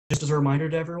Just as a reminder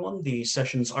to everyone, the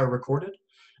sessions are recorded,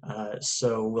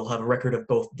 so we'll have a record of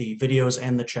both the videos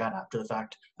and the chat after the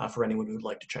fact for anyone who would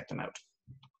like to check them out.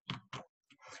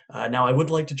 Now, I would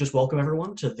like to just welcome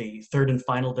everyone to the third and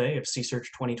final day of CSearch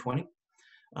 2020.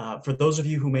 For those of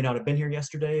you who may not have been here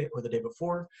yesterday or the day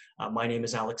before, my name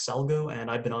is Alex Salgo,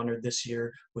 and I've been honored this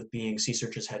year with being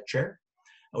CSearch's head chair.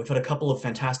 We've had a couple of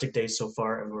fantastic days so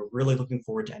far, and we're really looking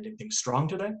forward to ending things strong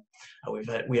today.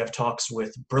 We have talks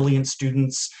with brilliant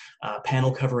students,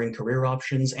 panel covering career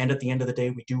options, and at the end of the day,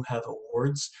 we do have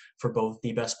awards for both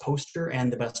the best poster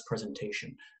and the best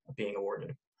presentation being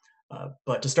awarded.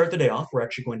 But to start the day off, we're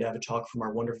actually going to have a talk from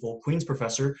our wonderful Queen's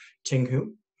professor, Ting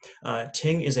Hu.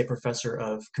 Ting is a professor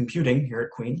of computing here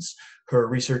at Queen's. Her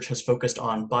research has focused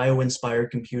on bio-inspired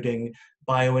computing,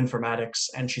 bioinformatics,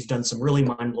 and she's done some really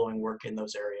mind-blowing work in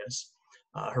those areas.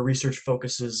 Her research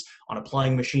focuses on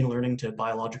applying machine learning to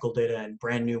biological data in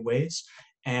brand new ways,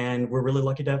 and we're really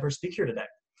lucky to have her speak here today.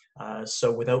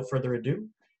 So without further ado,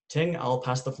 Ting, I'll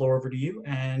pass the floor over to you,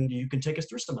 and you can take us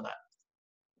through some of that.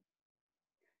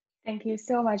 Thank you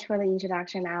so much for the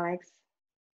introduction, Alex.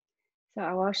 So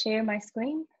I will share my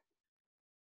screen.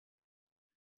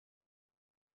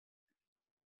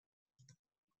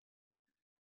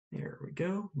 There we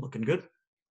go, looking good.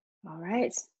 All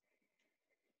right.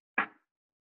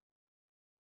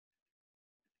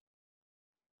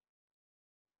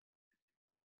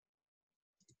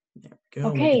 There we go,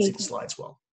 okay. We can see the slides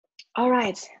well. All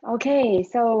right, okay,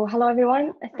 so hello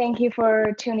everyone. Thank you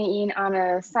for tuning in on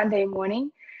a Sunday morning.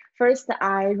 First,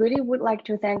 I really would like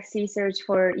to thank CSearch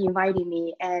for inviting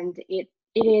me, and it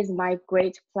is my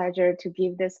great pleasure to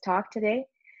give this talk today.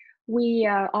 We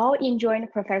all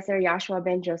enjoyed Professor Yoshua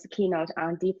Benjo's keynote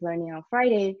on deep learning on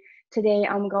Friday. Today,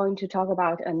 I'm going to talk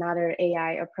about another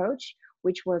AI approach,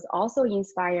 which was also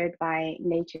inspired by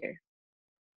nature.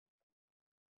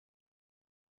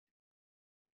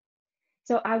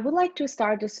 So I would like to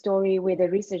start the story with a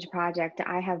research project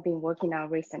I have been working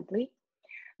on recently.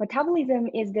 Metabolism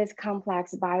is this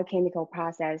complex biochemical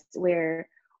process where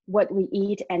what we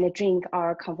eat and drink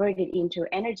are converted into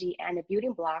energy and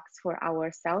building blocks for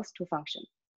our cells to function.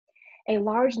 A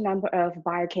large number of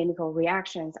biochemical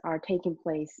reactions are taking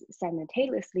place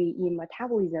simultaneously in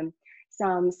metabolism.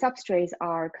 Some substrates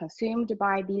are consumed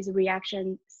by these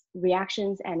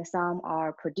reactions and some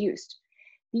are produced.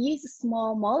 These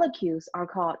small molecules are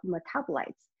called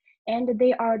metabolites, and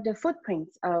they are the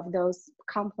footprints of those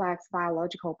complex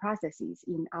biological processes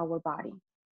in our body.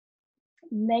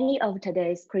 Many of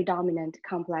today's predominant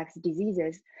complex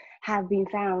diseases have been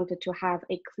found to have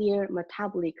a clear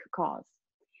metabolic cause.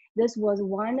 This was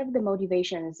one of the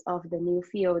motivations of the new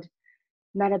field,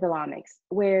 metabolomics,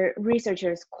 where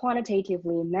researchers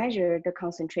quantitatively measure the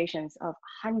concentrations of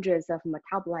hundreds of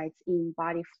metabolites in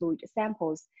body fluid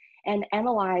samples and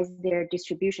analyze their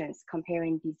distributions,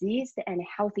 comparing diseased and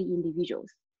healthy individuals.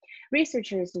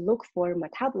 Researchers look for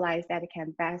metabolites that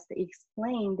can best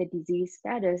explain the disease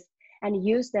status and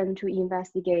use them to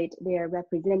investigate their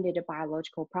represented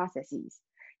biological processes,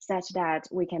 such that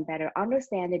we can better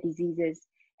understand the diseases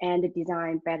and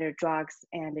design better drugs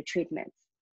and treatments.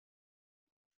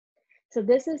 So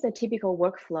this is a typical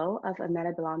workflow of a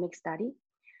metabolomic study.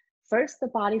 First, the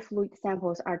body fluid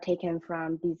samples are taken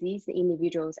from diseased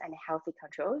individuals and healthy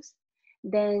controls.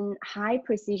 Then high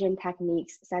precision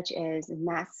techniques such as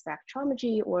mass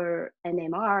spectrometry or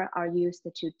NMR are used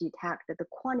to detect the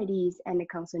quantities and the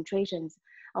concentrations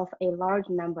of a large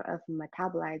number of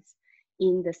metabolites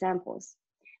in the samples.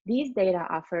 These data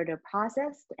are further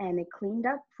processed and cleaned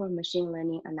up for machine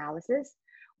learning analysis,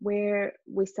 where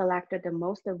we select the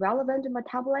most relevant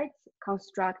metabolites,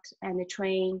 construct and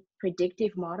train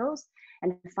predictive models,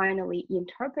 and finally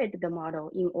interpret the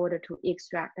model in order to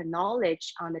extract the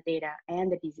knowledge on the data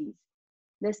and the disease.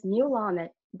 This new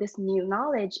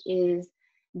knowledge is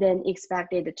then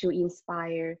expected to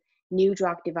inspire new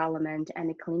drug development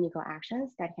and clinical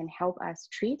actions that can help us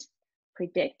treat,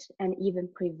 predict, and even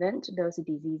prevent those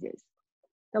diseases.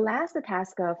 The last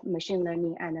task of machine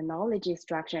learning and knowledge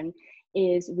extraction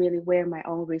is really where my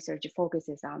own research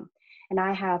focuses on. And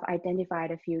I have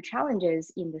identified a few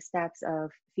challenges in the steps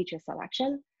of feature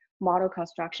selection, model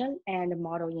construction, and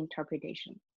model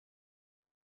interpretation.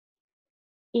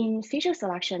 In feature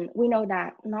selection, we know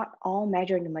that not all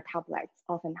measured metabolites,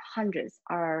 often hundreds,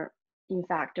 are in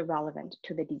fact relevant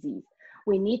to the disease.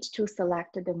 We need to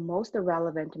select the most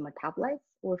relevant metabolites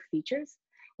or features.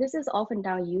 This is often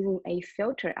done using a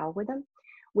filter algorithm,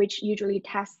 which usually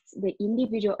tests the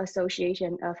individual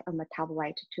association of a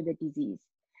metabolite to the disease.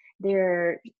 There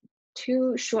are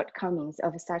two shortcomings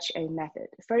of such a method.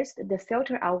 First, the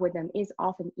filter algorithm is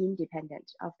often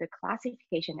independent of the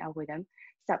classification algorithm,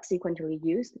 subsequently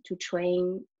used to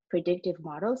train predictive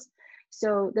models.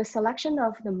 So the selection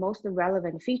of the most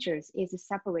relevant features is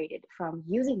separated from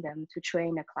using them to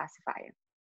train a classifier.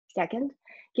 Second,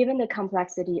 given the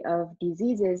complexity of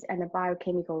diseases and the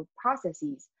biochemical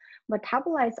processes,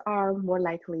 metabolites are more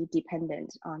likely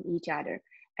dependent on each other,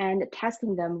 and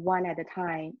testing them one at a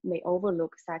time may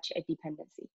overlook such a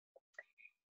dependency.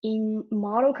 In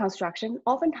model construction,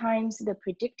 oftentimes the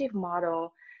predictive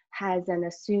model has an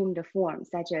assumed form,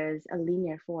 such as a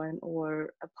linear form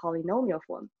or a polynomial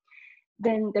form.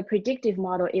 Then the predictive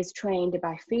model is trained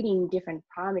by fitting different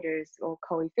parameters or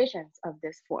coefficients of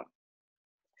this form.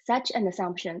 Such an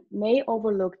assumption may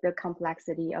overlook the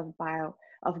complexity of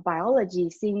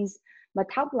biology, since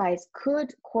metabolites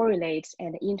could correlate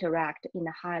and interact in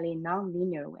a highly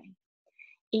nonlinear way.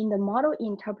 In the model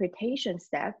interpretation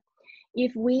step,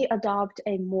 if we adopt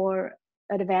a more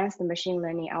advanced machine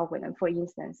learning algorithm, for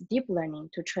instance, deep learning,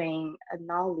 to train a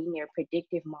nonlinear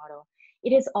predictive model,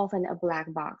 it is often a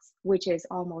black box, which is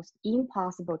almost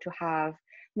impossible to have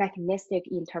mechanistic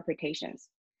interpretations.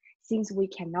 Since we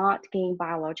cannot gain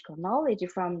biological knowledge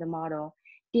from the model,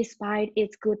 despite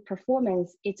its good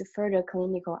performance, its further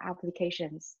clinical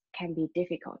applications can be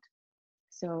difficult.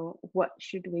 So what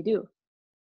should we do?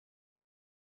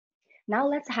 Now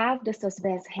let's have the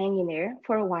suspense hanging there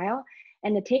for a while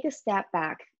and take a step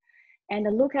back and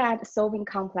look at solving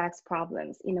complex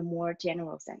problems in a more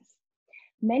general sense.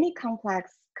 Many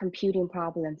complex computing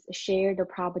problems share the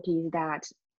properties that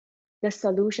the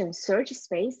solution search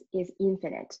space is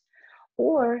infinite,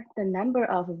 or the number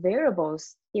of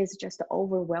variables is just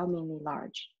overwhelmingly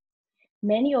large.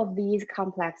 Many of these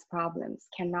complex problems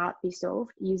cannot be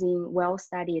solved using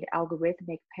well-studied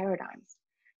algorithmic paradigms.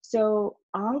 So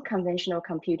unconventional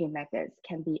computing methods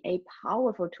can be a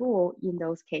powerful tool in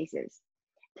those cases.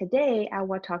 Today, I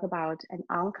will talk about an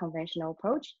unconventional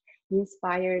approach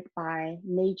inspired by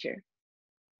nature.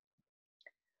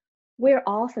 We're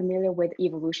all familiar with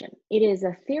evolution. It is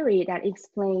a theory that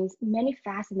explains many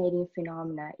fascinating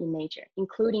phenomena in nature,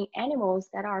 including animals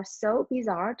that are so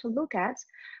bizarre to look at,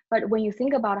 but when you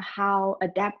think about how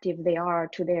adaptive they are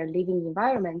to their living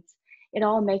environments, it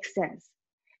all makes sense.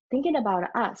 Thinking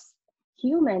about us,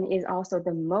 human is also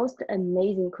the most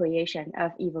amazing creation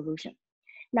of evolution.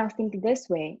 Now think this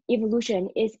way, evolution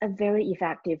is a very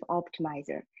effective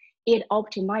optimizer. It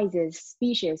optimizes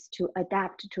species to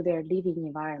adapt to their living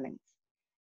environments.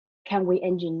 Can we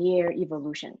engineer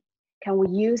evolution? Can we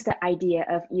use the idea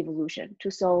of evolution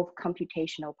to solve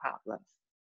computational problems?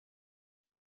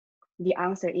 The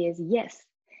answer is yes.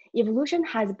 Evolution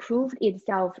has proved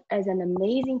itself as an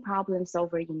amazing problem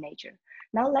solver in nature.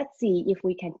 Now let's see if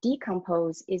we can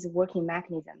decompose its working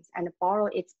mechanisms and borrow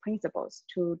its principles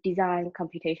to design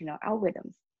computational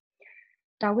algorithms.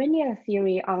 Darwinian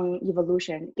theory on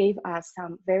evolution gave us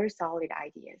some very solid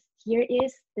ideas. Here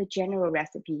is the general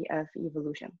recipe of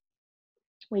evolution.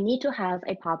 We need to have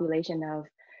a population of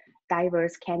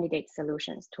diverse candidate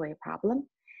solutions to a problem.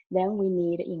 Then we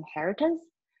need inheritance.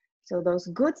 So those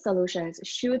good solutions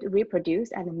should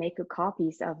reproduce and make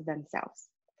copies of themselves.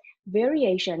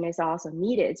 Variation is also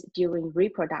needed during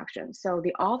reproduction, so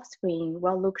the offspring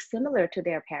will look similar to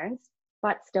their parents,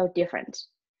 but still different.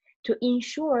 To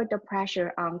ensure the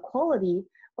pressure on quality,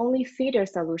 only feeder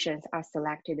solutions are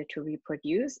selected to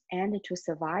reproduce and to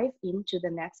survive into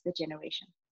the next generation.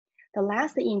 The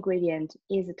last ingredient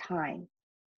is time.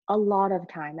 A lot of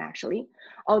time, actually.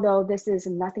 Although this is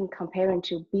nothing comparing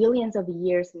to billions of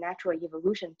years natural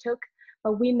evolution took,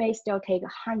 but we may still take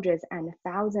hundreds and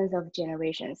thousands of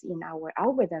generations in our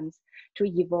algorithms to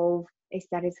evolve a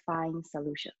satisfying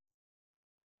solution.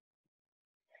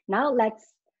 Now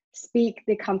let's speak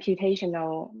the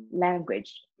computational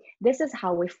language. This is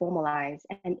how we formalize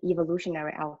an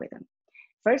evolutionary algorithm.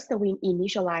 First, we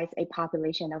initialize a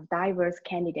population of diverse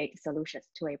candidate solutions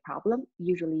to a problem,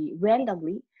 usually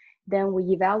randomly. Then we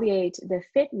evaluate the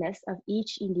fitness of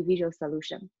each individual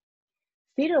solution.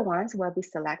 Feeder ones will be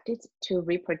selected to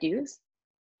reproduce.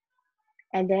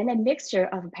 And then a mixture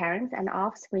of parents and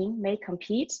offspring may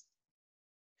compete.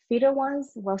 Feeder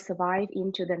ones will survive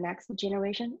into the next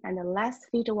generation, and the less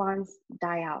feeder ones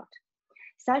die out.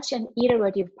 Such an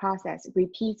iterative process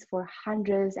repeats for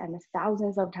hundreds and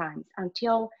thousands of times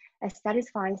until a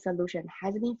satisfying solution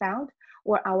has been found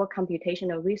or our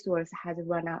computational resource has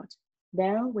run out.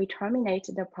 Then we terminate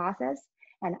the process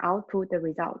and output the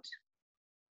result.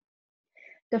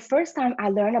 The first time I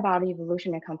learned about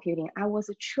evolutionary computing, I was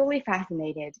truly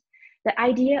fascinated. The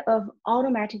idea of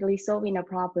automatically solving a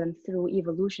problem through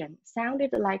evolution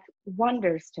sounded like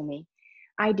wonders to me.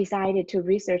 I decided to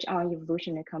research on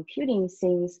evolutionary computing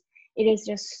since it is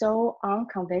just so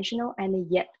unconventional and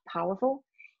yet powerful.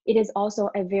 It is also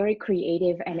a very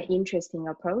creative and interesting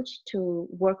approach to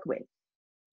work with.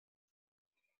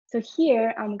 So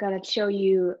here, I'm gonna show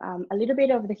you a little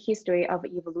bit of the history of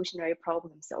evolutionary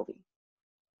problem solving.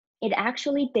 It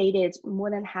actually dated more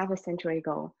than half a century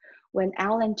ago when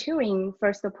Alan Turing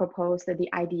first proposed the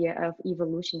idea of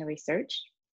evolutionary search.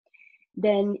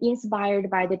 Then, inspired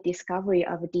by the discovery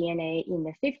of DNA in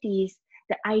the 50s,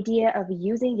 the idea of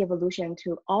using evolution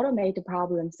to automate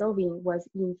problem solving was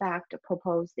in fact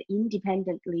proposed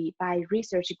independently by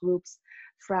research groups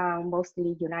from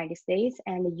mostly United States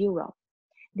and Europe.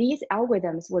 These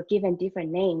algorithms were given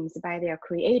different names by their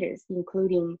creators,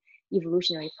 including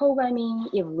evolutionary programming,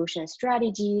 evolution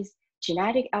strategies,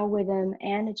 genetic algorithm,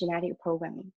 and genetic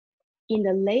programming. In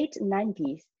the late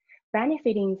 90s,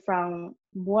 benefiting from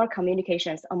more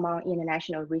communications among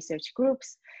international research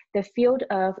groups, the field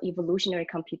of evolutionary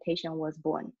computation was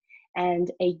born,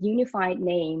 and a unified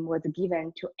name was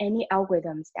given to any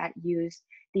algorithms that use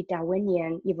the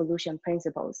Darwinian evolution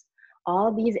principles.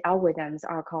 All these algorithms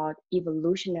are called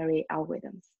evolutionary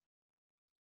algorithms.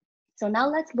 So now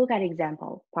let's look at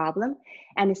example problem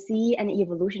and see an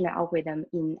evolutionary algorithm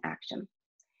in action.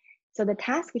 So the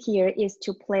task here is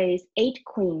to place 8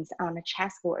 queens on a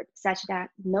chessboard such that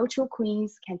no 2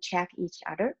 queens can check each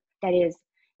other. That is,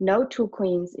 no 2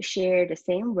 queens share the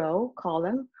same row,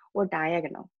 column, or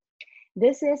diagonal.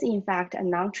 This is in fact a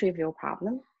non-trivial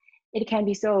problem. It can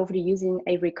be solved using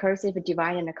a recursive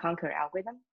divide and conquer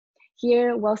algorithm.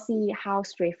 Here, we'll see how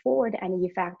straightforward and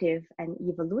effective an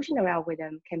evolutionary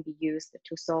algorithm can be used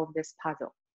to solve this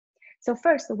puzzle. So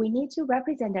first, we need to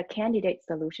represent a candidate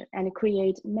solution and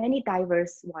create many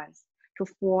diverse ones to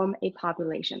form a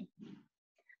population.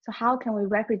 So how can we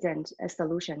represent a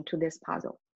solution to this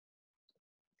puzzle?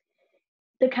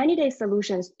 The candidate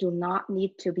solutions do not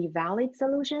need to be valid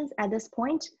solutions at this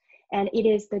point, and it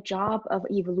is the job of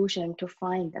evolution to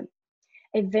find them.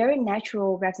 A very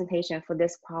natural representation for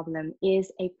this problem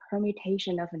is a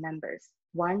permutation of numbers,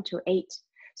 1 to 8.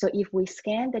 So if we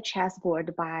scan the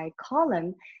chessboard by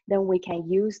column, then we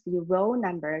can use the row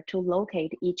number to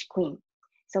locate each queen.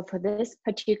 So for this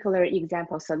particular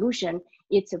example solution,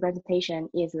 its representation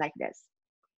is like this.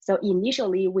 So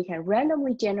initially, we can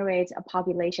randomly generate a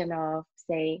population of,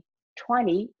 say,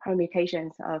 20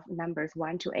 permutations of numbers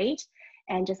 1 to 8,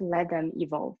 and just let them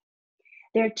evolve.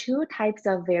 There are 2 types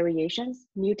of variations,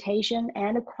 mutation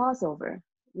and crossover,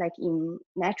 like in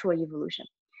natural evolution.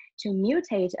 To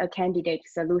mutate a candidate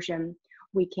solution,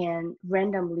 we can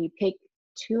randomly pick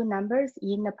 2 numbers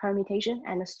in the permutation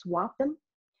and swap them.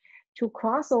 To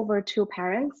cross over 2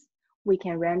 parents, we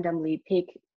can randomly pick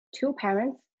 2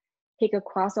 parents, pick a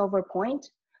crossover point,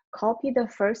 copy the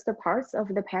first parts of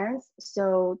the parents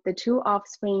so the 2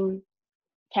 offspring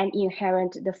can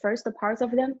inherit the first parts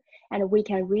of them, and we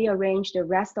can rearrange the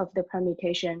rest of the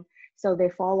permutation so they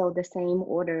follow the same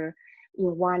order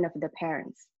in one of the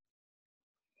parents.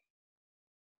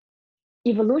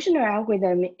 Evolutionary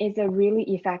algorithm is a really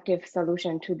effective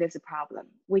solution to this problem.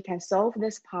 We can solve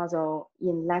this puzzle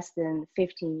in less than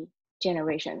 50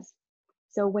 generations.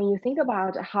 So when you think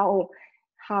about how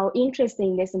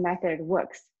interesting this method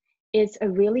works, it's a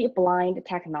really blind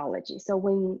technology. So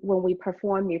when we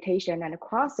perform mutation and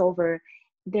crossover,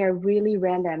 they're really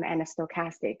random and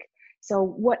stochastic.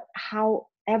 So how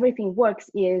everything works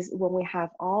is when we have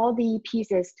all the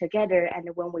pieces together and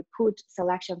when we put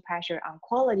selection pressure on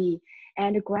quality,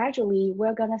 and gradually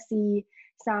we're gonna see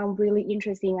some really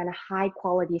interesting and high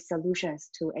quality solutions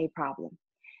to a problem.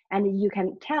 And you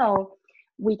can tell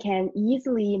we can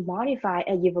easily modify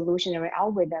an evolutionary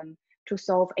algorithm to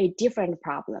solve a different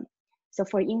problem. So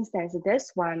for instance,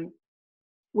 this one,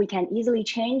 we can easily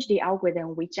change the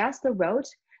algorithm we just wrote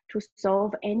to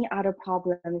solve any other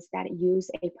problems that use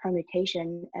a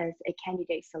permutation as a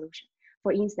candidate solution.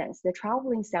 For instance, the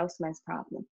traveling salesman's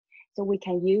problem. So we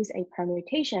can use a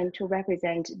permutation to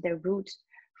represent the route,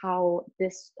 how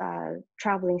this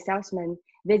traveling salesman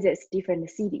visits different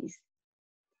cities.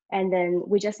 And then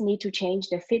we just need to change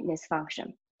the fitness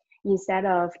function. Instead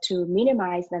of to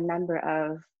minimize the number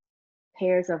of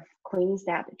pairs of queens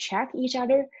that check each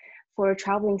other, for a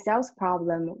traveling cells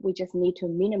problem, we just need to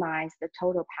minimize the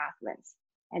total path length.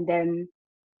 And then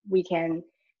we can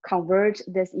convert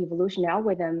this evolution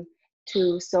algorithm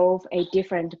to solve a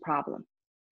different problem.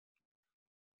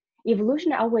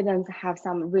 Evolution algorithms have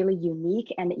some really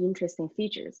unique and interesting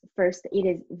features. First, it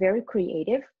is very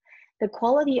creative. The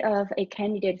quality of a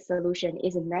candidate solution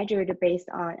is measured based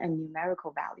on a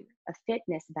numerical value, a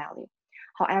fitness value.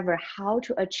 However, how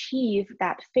to achieve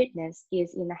that fitness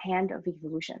is in the hand of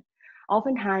evolution.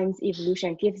 Oftentimes,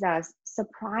 evolution gives us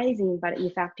surprising but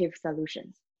effective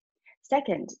solutions.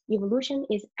 Second, evolution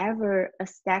is ever a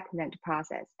stagnant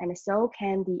process, and so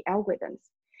can the algorithms.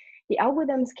 The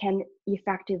algorithms can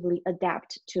effectively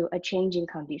adapt to a changing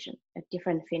condition, a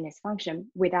different fitness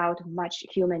function, without much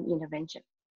human intervention.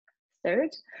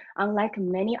 Third, unlike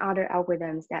many other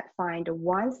algorithms that find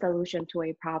one solution to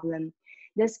a problem,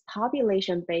 this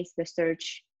population-based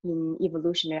search in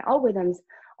evolutionary algorithms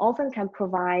often can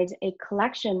provide a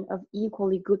collection of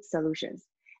equally good solutions.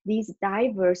 These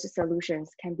diverse solutions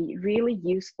can be really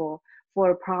useful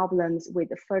for problems with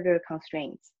further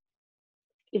constraints.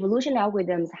 Evolution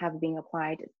algorithms have been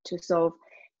applied to solve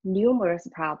numerous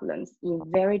problems in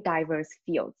very diverse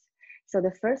fields. So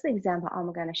the first example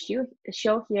I'm going to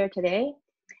show here today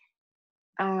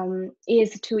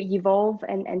is to evolve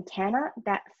an antenna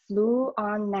that flew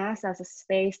on NASA's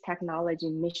space technology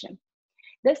mission.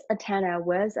 This antenna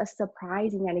was a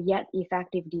surprising and yet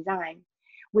effective design,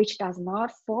 which does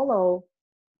not follow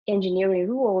engineering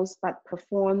rules but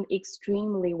perform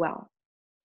extremely well.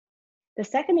 The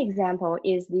second example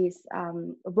is these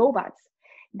robots.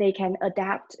 They can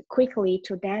adapt quickly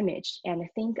to damage and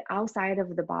think outside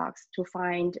of the box to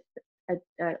find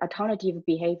alternative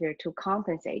behavior to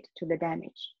compensate to the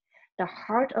damage. The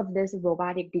heart of this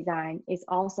robotic design is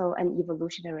also an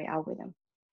evolutionary algorithm.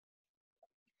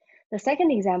 The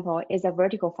second example is a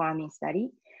vertical farming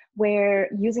study where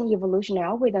using evolutionary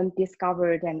algorithm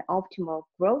discovered an optimal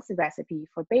growth recipe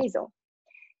for basil.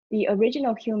 The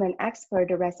original human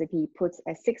expert recipe puts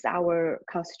a 6-hour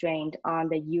constraint on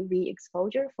the UV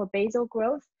exposure for basil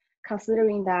growth,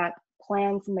 considering that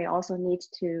plants may also need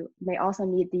the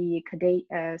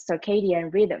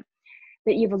circadian rhythm.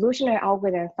 The evolutionary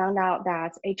algorithm found out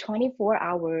that a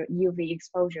 24-hour UV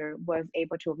exposure was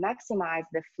able to maximize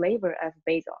the flavor of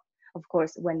basil, of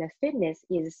course, when the fitness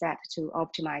is set to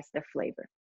optimize the flavor.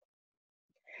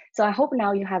 So I hope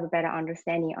now you have a better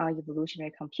understanding on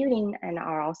evolutionary computing and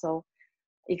are also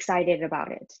excited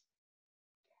about it.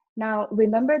 Now,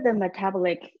 remember the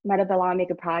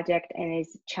metabolomic project and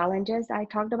its challenges I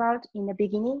talked about in the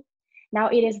beginning? Now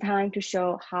it is time to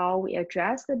show how we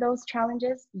addressed those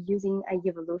challenges using an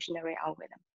evolutionary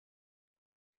algorithm.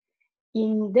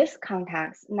 In this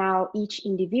context, now each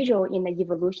individual in the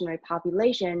evolutionary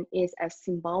population is a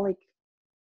symbolic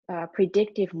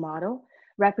predictive model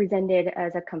represented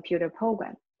as a computer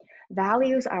program.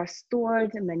 Values are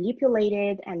stored,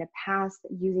 manipulated, and passed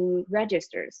using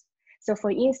registers. So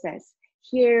for instance,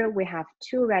 here we have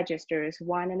 2 registers,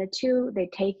 1 and 2. They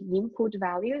take input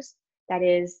values, that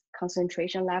is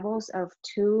concentration levels of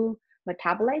 2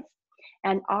 metabolites,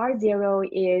 and R0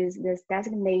 is this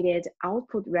designated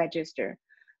output register.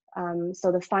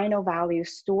 So the final value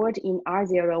stored in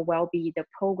R0 will be the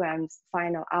program's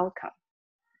final outcome,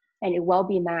 and it will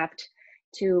be mapped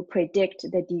to predict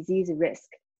the disease risk.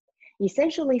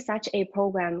 Essentially, such a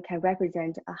program can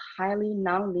represent a highly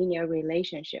nonlinear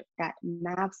relationship that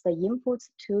maps the inputs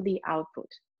to the output.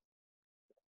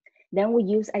 Then we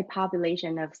use a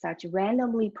population of such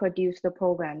randomly produced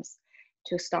programs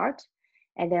to start,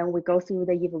 and then we go through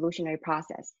the evolutionary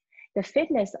process. The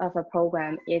fitness of a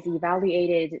program is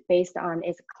evaluated based on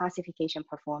its classification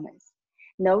performance.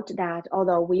 Note that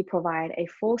although we provide a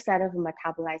full set of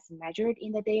metabolites measured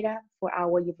in the data for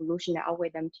our evolutionary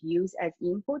algorithm to use as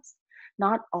inputs,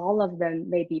 not all of them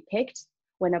may be picked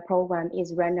when a program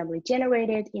is randomly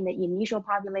generated in the initial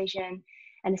population,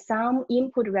 and some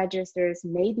input registers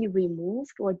may be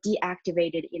removed or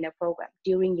deactivated in a program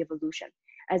during evolution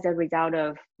as a result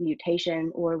of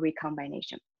mutation or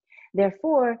recombination.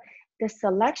 Therefore, the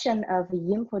selection of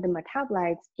the input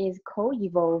metabolites is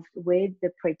co-evolved with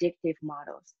the predictive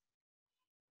models.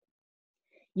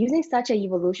 Using such an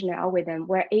evolutionary algorithm,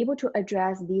 we're able to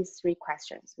address these 3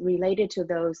 questions related to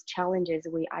those challenges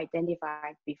we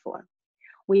identified before.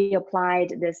 We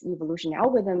applied this evolutionary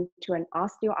algorithm to an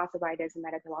osteoarthritis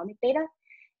metabolomic data,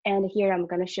 and here I'm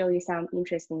going to show you some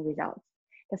interesting results.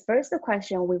 The first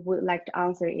question we would like to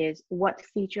answer is what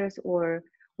features or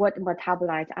what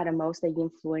metabolites are the most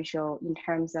influential in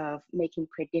terms of making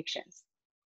predictions.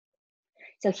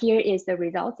 So here is the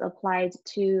results applied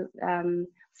to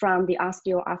from the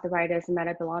osteoarthritis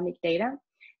metabolomic data.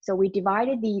 So we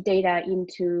divided the data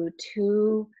into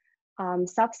 2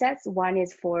 subsets. One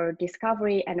is for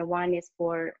discovery and one is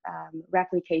for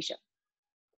replication.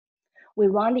 We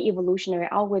run the evolutionary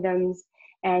algorithms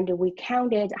and we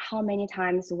counted how many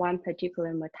times one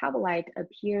particular metabolite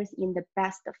appears in the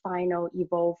best final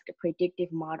evolved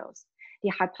predictive models.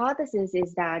 The hypothesis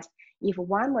is that if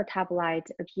one metabolite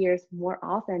appears more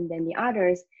often than the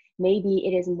others, maybe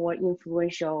it is more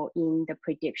influential in the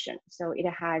prediction. So it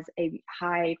has a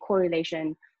high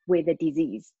correlation with the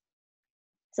disease.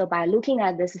 So by looking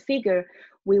at this figure,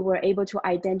 we were able to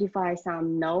identify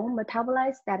some known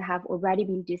metabolites that have already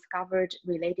been discovered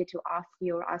related to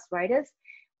osteoarthritis.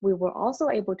 We were also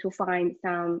able to find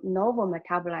some novel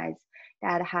metabolites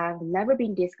that have never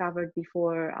been discovered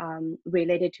before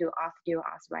related to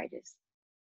osteoarthritis.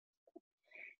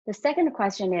 The second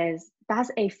question is, does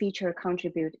a feature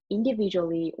contribute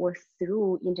individually or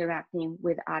through interacting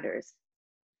with others?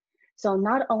 So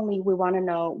not only we want to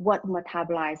know what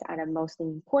metabolites are the most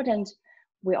important,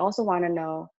 we also want to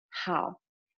know how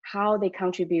they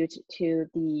contribute to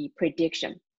the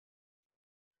prediction.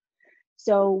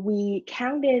 So we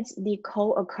counted the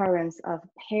co-occurrence of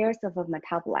pairs of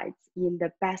metabolites in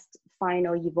the best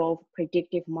final evolved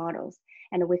predictive models,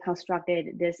 and we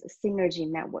constructed this synergy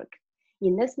network.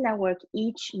 In this network,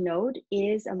 each node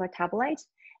is a metabolite,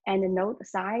 and the node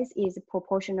size is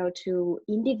proportional to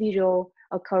individual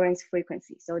occurrence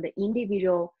frequency, so the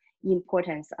individual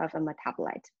importance of a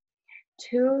metabolite.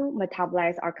 Two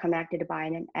metabolites are connected by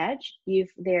an edge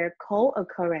if their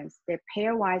co-occurrence, their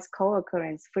pairwise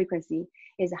co-occurrence frequency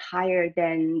is higher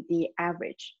than the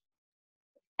average.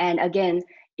 And again,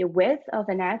 the width of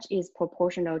an edge is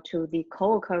proportional to the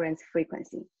co-occurrence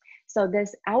frequency. So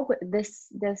this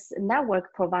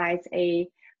network provides a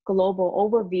global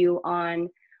overview on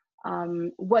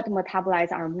what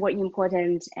metabolites are more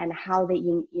important and how they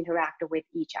interact with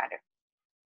each other.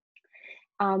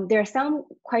 There are some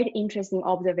quite interesting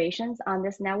observations on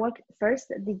this network. First,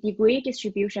 the degree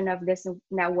distribution of this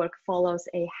network follows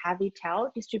a heavy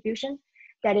tail distribution.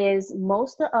 That is,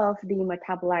 most of the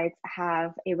metabolites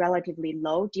have a relatively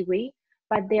low degree,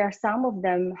 but there are some of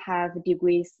them have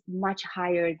degrees much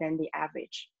higher than the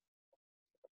average.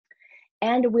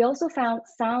 And we also found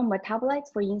some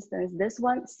metabolites, for instance, this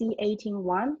one,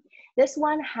 C18-1, this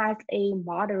one has a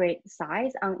moderate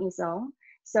size on its own.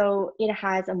 So it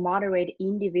has a moderate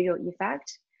individual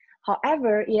effect.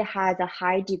 However, it has a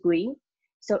high degree.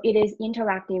 So it is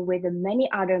interacting with many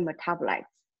other metabolites.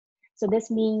 So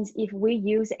this means if we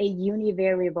use a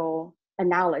univariable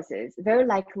analysis, very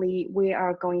likely we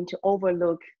are going to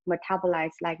overlook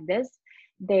metabolites like this.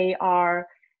 They are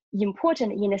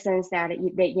important in the sense that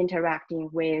they're interacting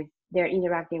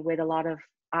with a lot of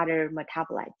other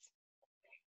metabolites.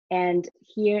 And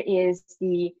here is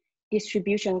the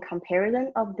distribution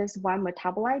comparison of this one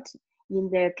metabolite in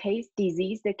the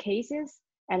diseased cases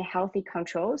and healthy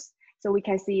controls. So we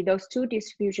can see those two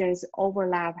distributions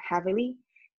overlap heavily.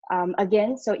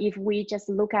 Again, so if we just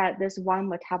look at this one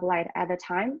metabolite at a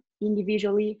time,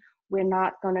 individually, we're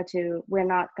not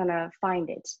gonna find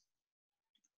it.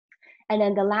 And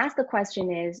then the last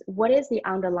question is, what is the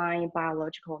underlying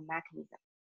biological mechanism?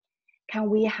 Can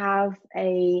we have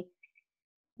a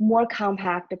more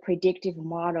compact predictive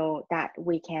model that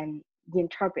we can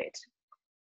interpret?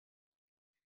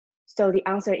 So the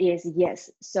answer is yes.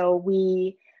 So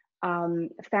we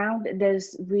found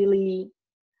this really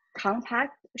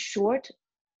compact, short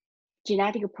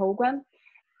genetic program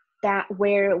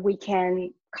where we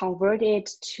can convert it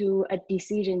to a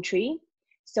decision tree.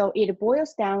 So it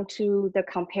boils down to the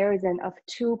comparison of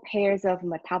two pairs of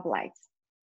metabolites.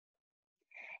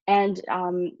 And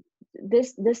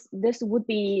this would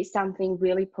be something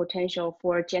really potential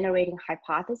for generating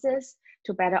hypotheses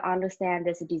to better understand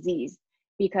this disease,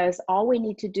 because all we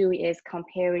need to do is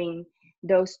comparing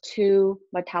those two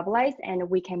metabolites and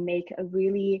we can make a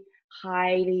really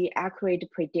highly accurate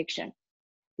prediction.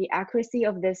 The accuracy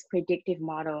of this predictive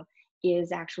model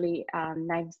is actually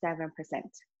 97%.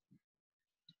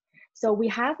 So we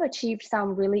have achieved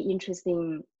some really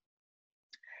interesting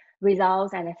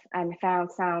results and found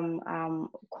some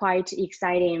quite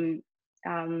exciting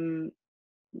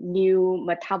new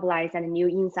metabolites and new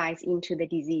insights into the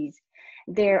disease.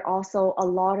 There are also a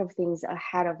lot of things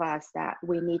ahead of us that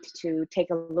we need to take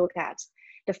a look at.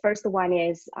 The first one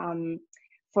is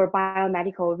for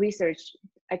biomedical research,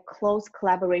 a close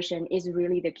collaboration is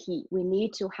really the key. We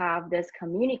need to have this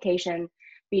communication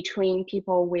between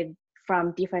people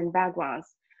from different backgrounds.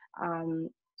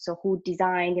 So who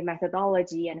designed the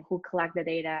methodology and who collect the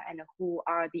data and who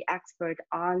are the expert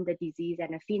on the disease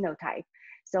and the phenotype.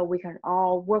 So we can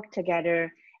all work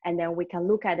together and then we can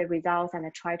look at the results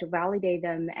and try to validate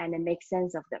them and make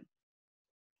sense of them.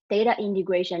 Data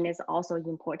integration is also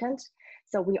important.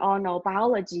 So we all know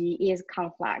biology is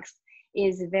complex.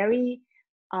 It's very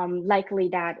likely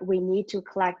that we need to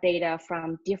collect data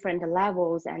from different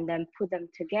levels and then put them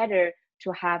together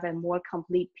to have a more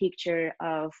complete picture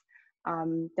of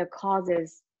the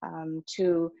causes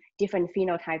to different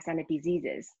phenotypes and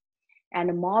diseases.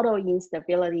 And model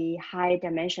instability, high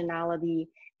dimensionality,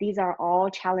 these are all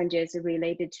challenges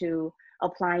related to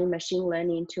applying machine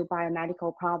learning to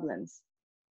biomedical problems.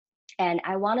 And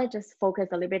I want to just focus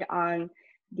a little bit on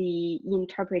the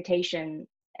interpretation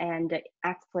and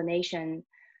explanation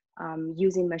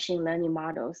using machine learning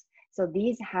models. So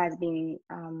these has been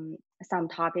some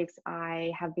topics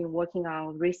I have been working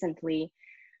on recently.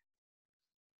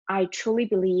 I truly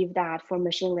believe that for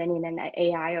machine learning and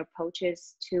AI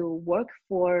approaches to work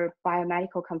for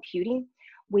biomedical computing,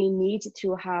 we need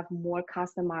to have more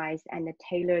customized and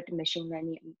tailored machine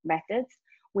learning methods.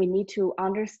 We need to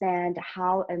understand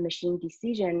how a machine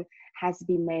decision has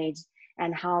been made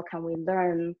and how can we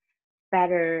learn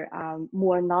better,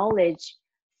 more knowledge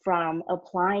from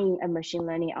applying a machine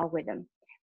learning algorithm.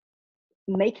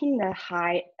 Making a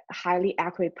highly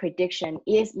accurate prediction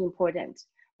is important,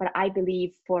 but I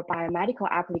believe for biomedical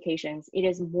applications, it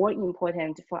is more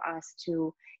important for us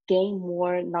to gain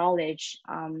more knowledge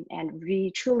and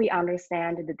really truly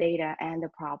understand the data and the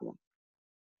problem.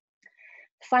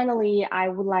 Finally, I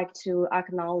would like to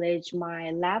acknowledge my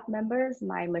lab members,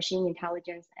 my machine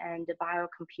intelligence and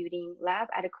biocomputing lab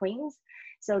at Queen's.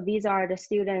 So these are the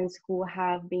students who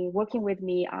have been working with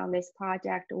me on this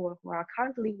project or who are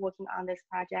currently working on this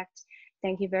project.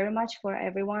 Thank you very much for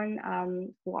everyone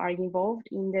who are involved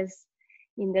in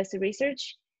this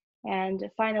research. And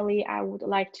finally, I would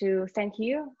like to thank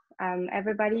you,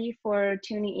 everybody, for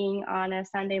tuning in on a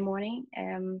Sunday morning.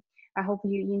 I hope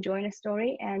you enjoy the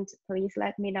story, and please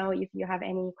let me know if you have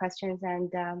any questions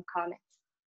and comments.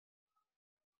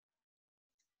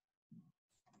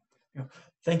 Yeah.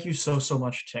 Thank you so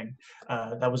much, Ting.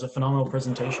 That was a phenomenal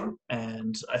presentation,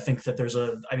 and I think that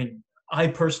I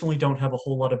personally don't have a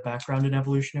whole lot of background in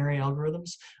evolutionary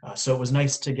algorithms, so it was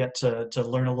nice to get to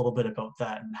learn a little bit about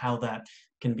that and how that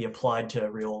can be applied to a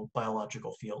real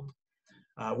biological field.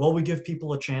 While we give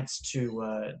people a chance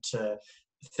to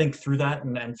think through that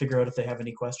and figure out if they have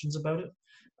any questions about it,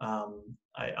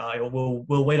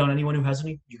 we'll wait on anyone who has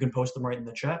any. You can post them right in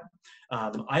the chat.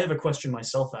 I have a question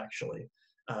myself, actually,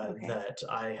 Okay. that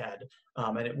I had,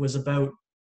 and it was about,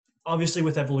 obviously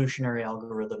with evolutionary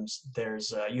algorithms,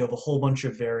 there's you have a whole bunch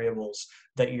of variables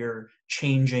that you're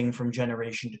changing from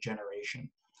generation to generation.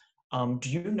 Do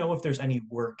you know if there's any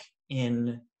work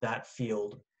in that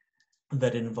field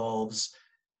that involves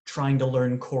trying to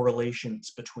learn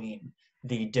correlations between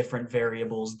the different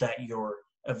variables that you're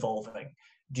evolving?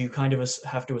 Do you kind of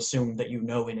have to assume that you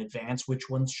know in advance which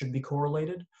ones should be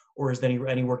correlated? Or is there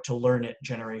any work to learn it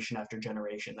generation after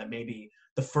generation that maybe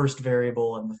the first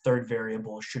variable and the third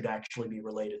variable should actually be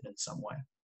related in some way?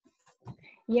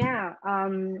 Yeah,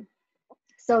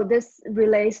 so this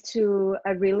relates to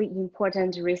a really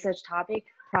important research topic,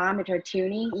 parameter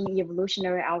tuning in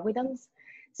evolutionary algorithms.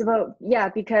 So yeah,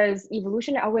 because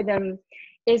evolutionary algorithm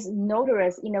is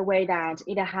notorious in a way that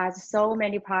it has so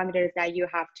many parameters that you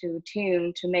have to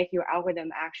tune to make your algorithm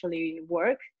actually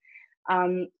work.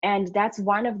 And that's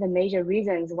one of the major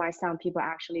reasons why some people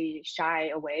actually shy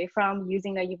away from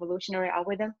using an evolutionary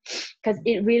algorithm, because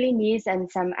it really needs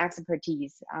some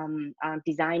expertise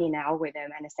designing an algorithm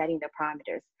and setting the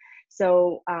parameters.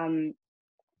 So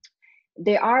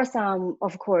there are some,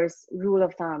 of course, rule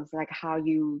of thumbs, like how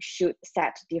you should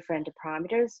set different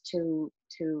parameters to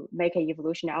make an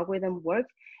evolution algorithm work.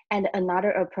 And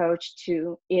another approach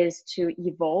is to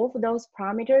evolve those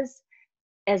parameters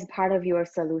as part of your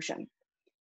solution.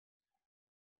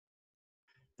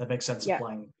 That makes sense, Yeah.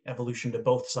 applying evolution to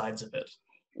both sides of it.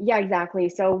 Yeah, exactly.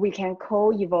 So we can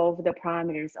co-evolve the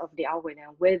parameters of the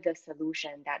algorithm with the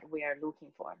solution that we are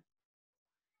looking for.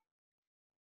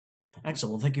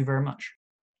 Excellent. Well, thank you very much.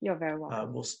 You're very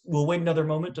welcome. We'll wait another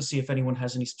moment to see if anyone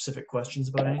has any specific questions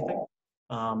about anything.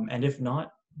 And if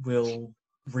not, we'll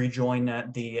rejoin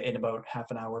in about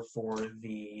half an hour for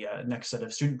the next set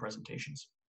of student presentations.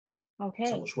 Okay.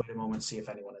 So we'll just wait a moment to see if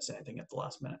anyone has anything at the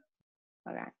last minute.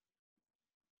 All right.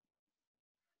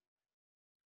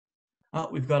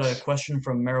 We've got a question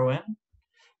from Merowan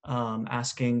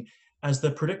asking, as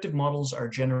the predictive models are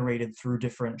generated through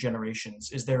different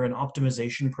generations, is there an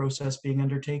optimization process being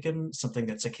undertaken, something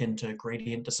that's akin to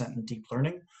gradient descent and deep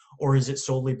learning, or is it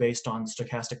solely based on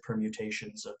stochastic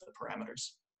permutations of the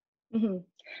parameters? Mm-hmm.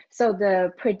 So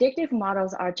the predictive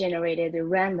models are generated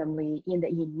randomly in the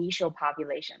initial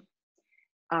population.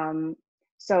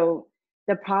 So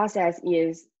the process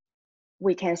is,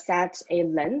 we can set a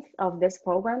length of this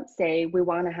program. Say we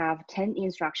want to have 10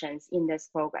 instructions in this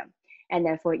program. And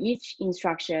then for each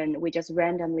instruction, we just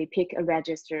randomly pick a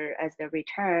register as the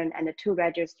return and the 2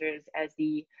 registers as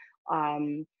the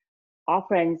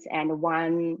operands and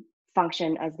 1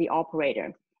 function as the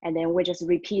operator. And then we just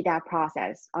repeat that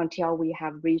process until we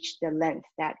have reached the length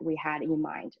that we had in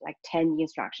mind, like 10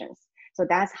 instructions. So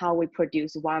that's how we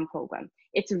produce one program.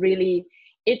 It's really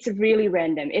it's really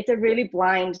random. It's a really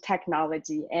blind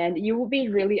technology, and you will be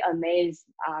really amazed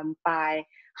by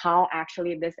how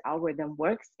actually this algorithm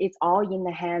works. It's all in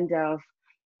the hand of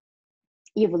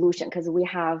evolution, because we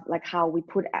have like how we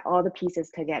put all the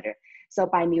pieces together. So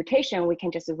by mutation, we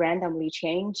can just randomly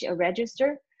change a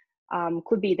register.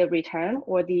 Could be the return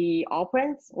or the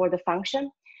operands or the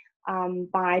function.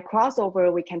 By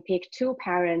crossover, we can pick two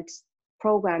parent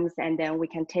programs, and then we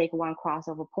can take one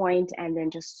crossover point and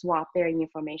then just swap their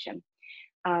information.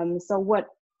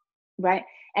 Right?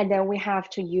 And then we have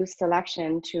to use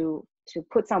selection to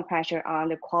put some pressure on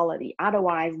the quality.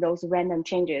 Otherwise, those random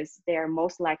changes, they're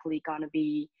most likely going to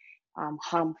be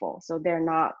harmful. So they're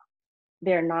not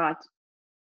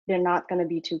going to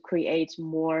be to create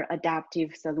more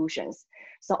adaptive solutions.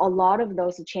 So a lot of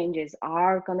those changes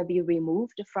are going to be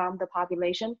removed from the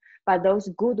population, but those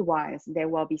good ones, they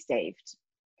will be saved.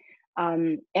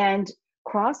 And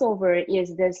crossover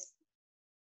is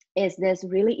this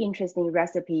really interesting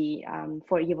recipe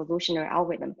for evolutionary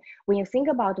algorithm. When you think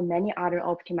about many other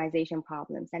optimization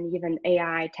problems and even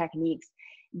AI techniques,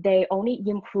 they only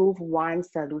improve one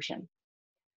solution,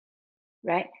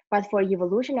 right? But for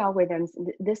evolution algorithms,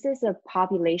 this is a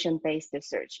population-based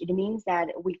search. It means that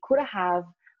we could have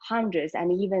hundreds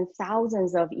and even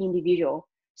thousands of individuals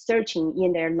searching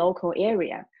in their local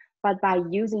area. But by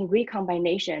using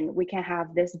recombination, we can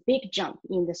have this big jump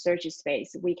in the search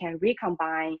space. We can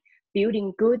recombine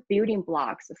good building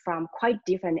blocks from quite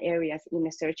different areas in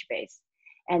the search base.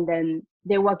 And then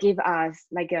they will give us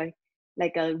like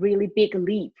a really big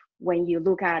leap when you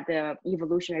look at the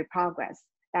evolutionary progress.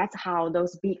 That's how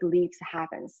those big leaps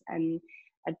happens. And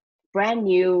a brand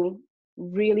new,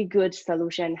 really good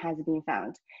solution has been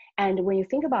found. And when you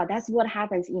think about that's what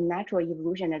happens in natural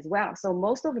evolution as well. So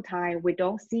most of the time, we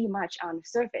don't see much on the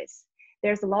surface.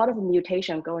 There's a lot of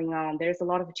mutation going on. There's a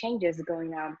lot of changes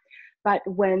going on. But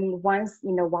when once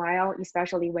in a while,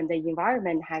 especially when the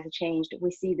environment has changed, we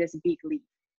see this big leap,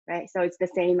 right? So it's the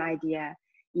same idea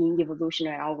in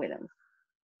evolutionary algorithms.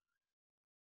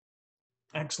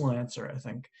 Excellent answer, I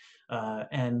think.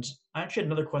 And I actually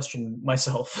had another question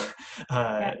myself.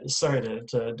 Yeah. Sorry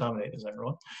to dominate as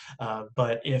everyone.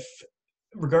 But if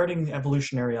regarding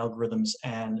evolutionary algorithms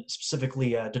and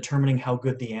specifically determining how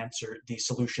good the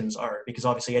solutions are, because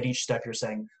obviously at each step you're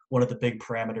saying one of the big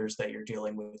parameters that you're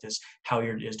dealing with is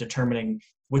is determining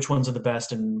which ones are the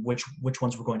best and which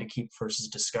ones we're going to keep versus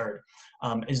discard.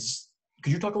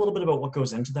 Could you talk a little bit about what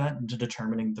goes into that, into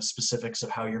determining the specifics of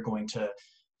how you're going to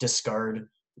discard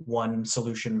one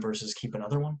solution versus keep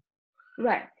another one?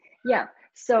 Right. Yeah.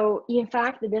 So in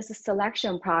fact, this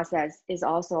selection process is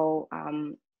also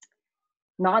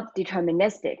not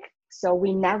deterministic. So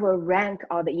we never rank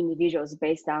all the individuals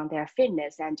based on their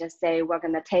fitness and just say we're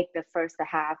going to take the first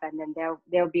half and then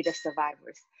they'll be the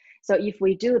survivors. So if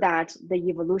we do that, the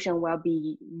evolution will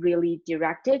be really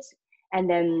directed, and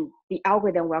then the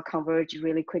algorithm will converge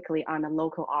really quickly on a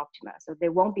local optima. So they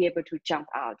won't be able to jump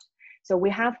out. So we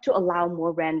have to allow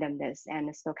more randomness and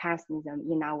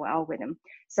stochasticism in our algorithm.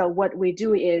 So what we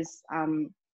do is,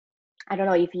 I don't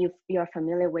know if you're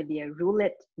familiar with the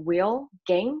roulette wheel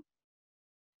game,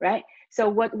 right? So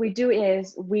what we do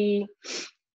is we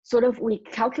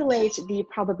calculate the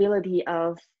probability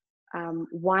of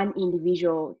one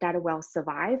individual that will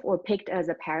survive or picked as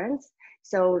a parent.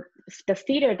 So the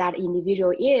fitter that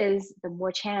individual is, the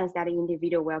more chance that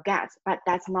individual will get, but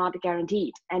that's not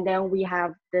guaranteed. And then we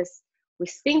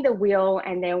spin the wheel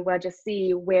and then we'll just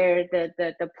see where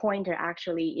the pointer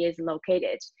actually is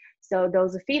located. So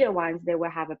those feeder ones, they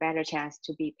will have a better chance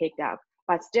to be picked up.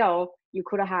 But still, you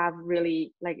could have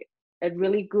really like a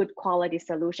really good quality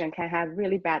solution can have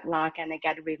really bad luck and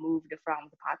get removed from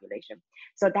the population.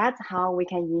 So that's how we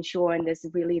can ensure this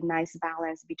really nice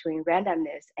balance between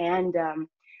randomness and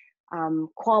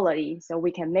quality. So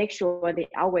we can make sure the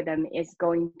algorithm is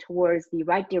going towards the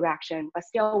right direction, but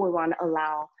still we want to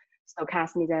allow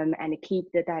stochasticism and keep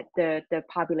the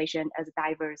population as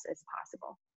diverse as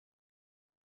possible.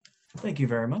 Thank you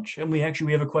very much. And we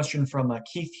have a question from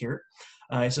Keith here.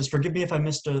 It says, forgive me if I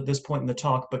missed this point in the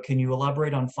talk, but can you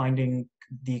elaborate on finding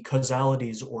the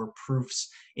causalities or proofs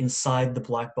inside the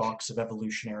black box of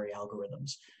evolutionary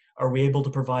algorithms? Are we able to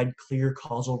provide clear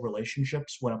causal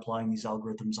relationships when applying these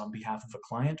algorithms on behalf of a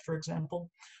client, for example?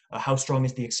 How strong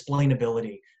is the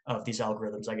explainability of these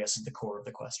algorithms, I guess, is the core of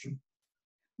the question.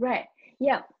 Right.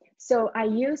 Yeah. So I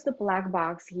use the black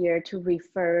box here to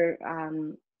refer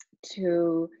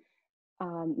to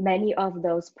many of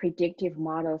those predictive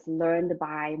models learned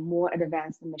by more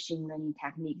advanced machine learning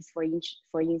techniques. For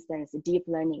instance, deep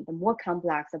learning. The more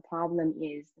complex the problem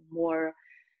is, the more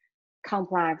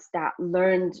complex that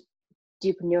learned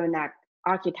deep neural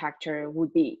architecture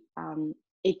would be.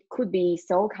 It could be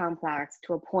so complex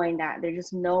to a point that there's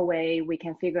just no way we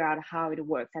can figure out how it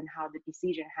works and how the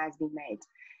decision has been made.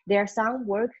 There's some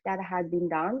work that has been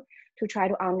done to try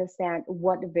to understand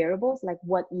what variables, like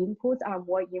what inputs are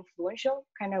more influential,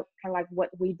 kind of like what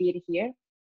we did here.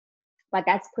 But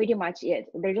that's pretty much it.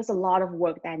 There's just a lot of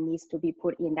work that needs to be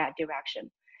put in that direction.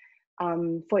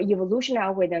 For evolution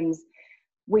algorithms,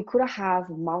 we could have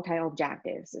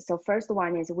multi-objectives. So first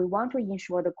one is we want to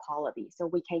ensure the quality. So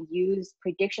we can use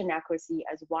prediction accuracy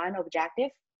as one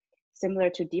objective, similar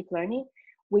to deep learning.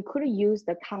 We could use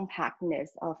the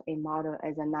compactness of a model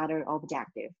as another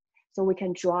objective. So we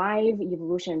can drive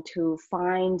evolution to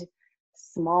find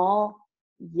small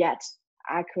yet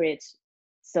accurate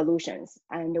solutions.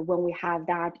 And when we have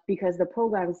that, because the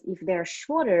programs, if they're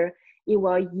shorter, it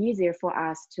will be easier for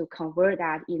us to convert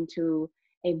that into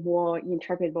a more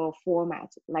interpretable format,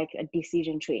 like a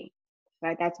decision tree,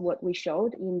 right? That's what we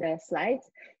showed in the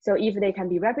slides. So if they can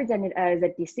be represented as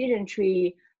a decision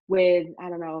tree with, I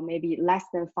don't know, maybe less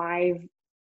than 5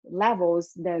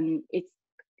 levels, then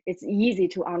it's easy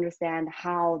to understand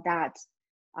how that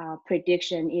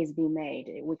prediction is being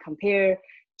made. We compare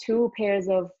 2 pairs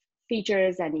of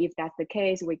features, and if that's the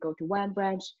case, we go to one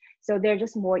branch. So they're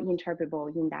just more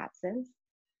interpretable in that sense.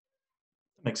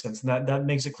 Makes sense. And that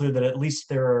makes it clear that at least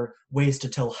there are ways to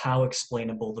tell how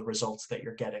explainable the results that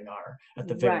you're getting are, at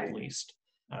the very least,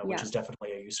 which is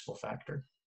definitely a useful factor.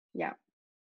 Yeah.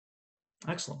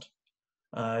 Excellent.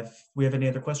 If we have any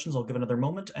other questions, I'll give another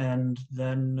moment, and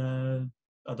then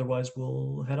otherwise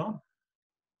we'll head on.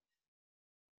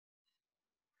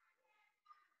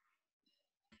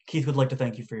 Keith would like to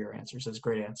thank you for your answers. That's a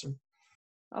great answer.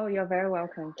 Oh, you're very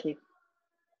welcome, Keith.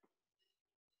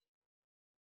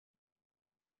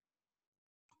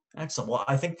 Excellent. Well,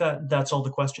 I think that's all the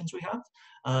questions we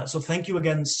have. So thank you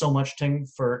again so much, Ting,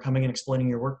 for coming and explaining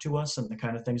your work to us and the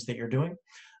kind of things that you're doing.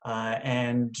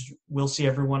 And we'll see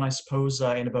everyone, I suppose,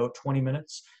 in about 20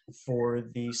 minutes for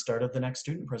the start of the next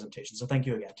student presentation. So thank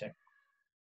you again, Ting.